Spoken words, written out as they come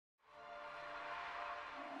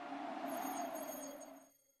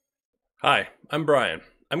Hi, I'm Brian.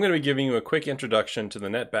 I'm going to be giving you a quick introduction to the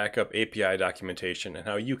NetBackup API documentation and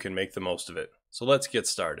how you can make the most of it. So let's get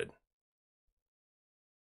started.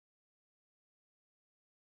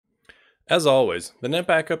 As always, the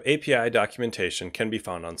NetBackup API documentation can be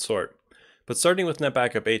found on SORT. But starting with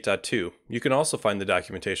NetBackup 8.2, you can also find the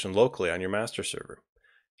documentation locally on your master server.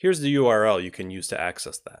 Here's the URL you can use to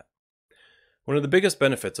access that. One of the biggest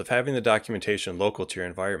benefits of having the documentation local to your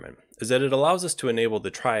environment is that it allows us to enable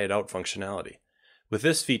the try it out functionality. With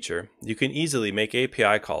this feature, you can easily make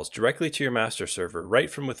API calls directly to your master server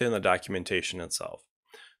right from within the documentation itself.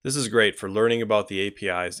 This is great for learning about the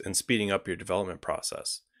APIs and speeding up your development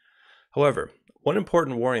process. However, one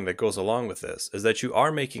important warning that goes along with this is that you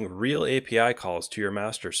are making real API calls to your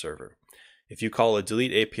master server. If you call a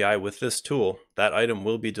delete API with this tool, that item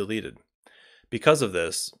will be deleted. Because of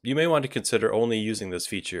this, you may want to consider only using this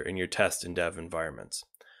feature in your test and dev environments.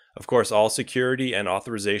 Of course, all security and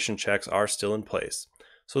authorization checks are still in place,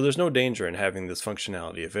 so there's no danger in having this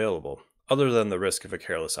functionality available, other than the risk of a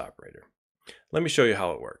careless operator. Let me show you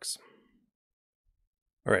how it works.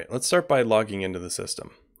 Alright, let's start by logging into the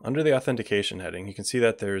system. Under the authentication heading, you can see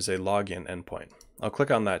that there is a login endpoint. I'll click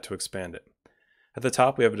on that to expand it. At the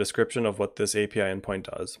top, we have a description of what this API endpoint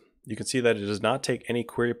does. You can see that it does not take any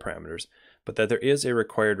query parameters, but that there is a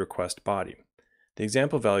required request body. The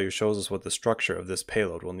example value shows us what the structure of this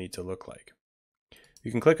payload will need to look like.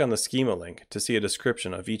 You can click on the schema link to see a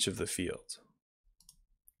description of each of the fields.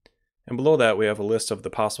 And below that, we have a list of the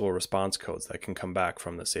possible response codes that can come back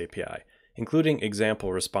from this API, including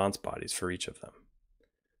example response bodies for each of them.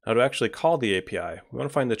 Now, to actually call the API, we want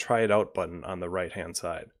to find the Try It Out button on the right-hand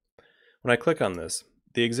side. When I click on this,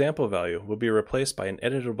 the example value will be replaced by an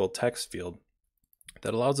editable text field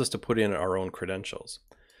that allows us to put in our own credentials.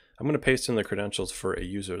 I'm going to paste in the credentials for a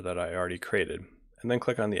user that I already created, and then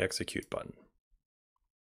click on the Execute button.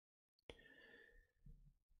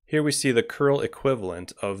 Here we see the curl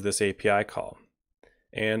equivalent of this API call,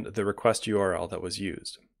 and the request URL that was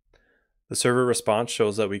used. The server response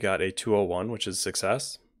shows that we got a 201, which is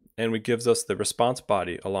success, and it gives us the response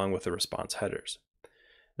body along with the response headers.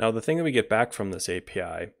 Now, the thing that we get back from this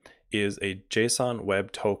API is a JSON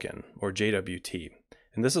Web Token, or JWT.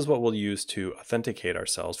 And this is what we'll use to authenticate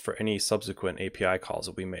ourselves for any subsequent API calls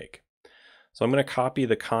that we make. So I'm going to copy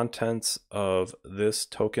the contents of this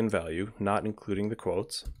token value, not including the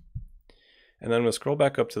quotes. And then we'll scroll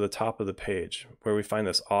back up to the top of the page where we find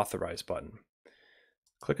this Authorize button.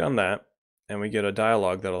 Click on that, and we get a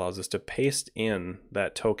dialog that allows us to paste in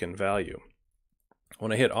that token value.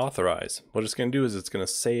 When I hit Authorize, what it's going to do is it's going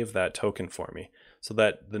to save that token for me so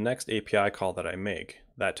that the next API call that I make,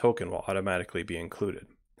 that token will automatically be included.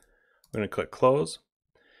 I'm going to click Close.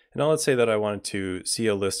 And now let's say that I wanted to see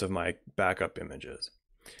a list of my backup images.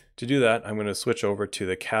 To do that, I'm going to switch over to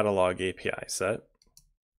the Catalog API set.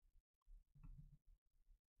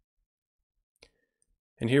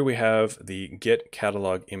 And here we have the Get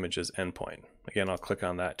Catalog Images endpoint. Again, I'll click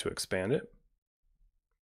on that to expand it.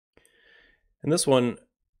 In this one,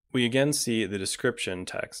 we again see the description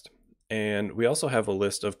text, and we also have a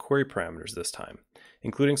list of query parameters this time,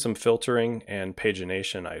 including some filtering and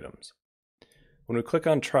pagination items. When we click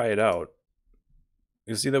on Try It Out,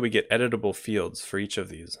 you'll see that we get editable fields for each of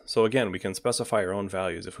these. So again, we can specify our own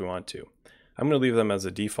values if we want to. I'm going to leave them as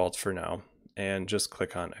a default for now, and just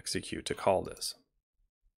click on Execute to call this.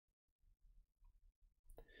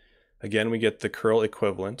 Again, we get the curl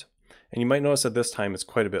equivalent, and you might notice that this time it's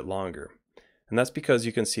quite a bit longer. And that's because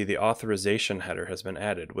you can see the authorization header has been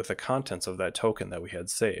added with the contents of that token that we had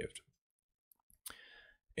saved.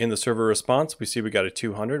 In the server response, we see we got a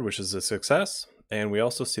 200, which is a success, and we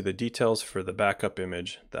also see the details for the backup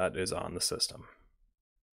image that is on the system.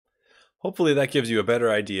 Hopefully that gives you a better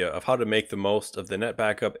idea of how to make the most of the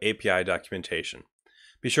NetBackup API documentation.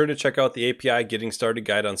 Be sure to check out the API Getting Started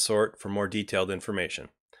guide on SORT for more detailed information.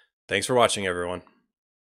 Thanks for watching, everyone.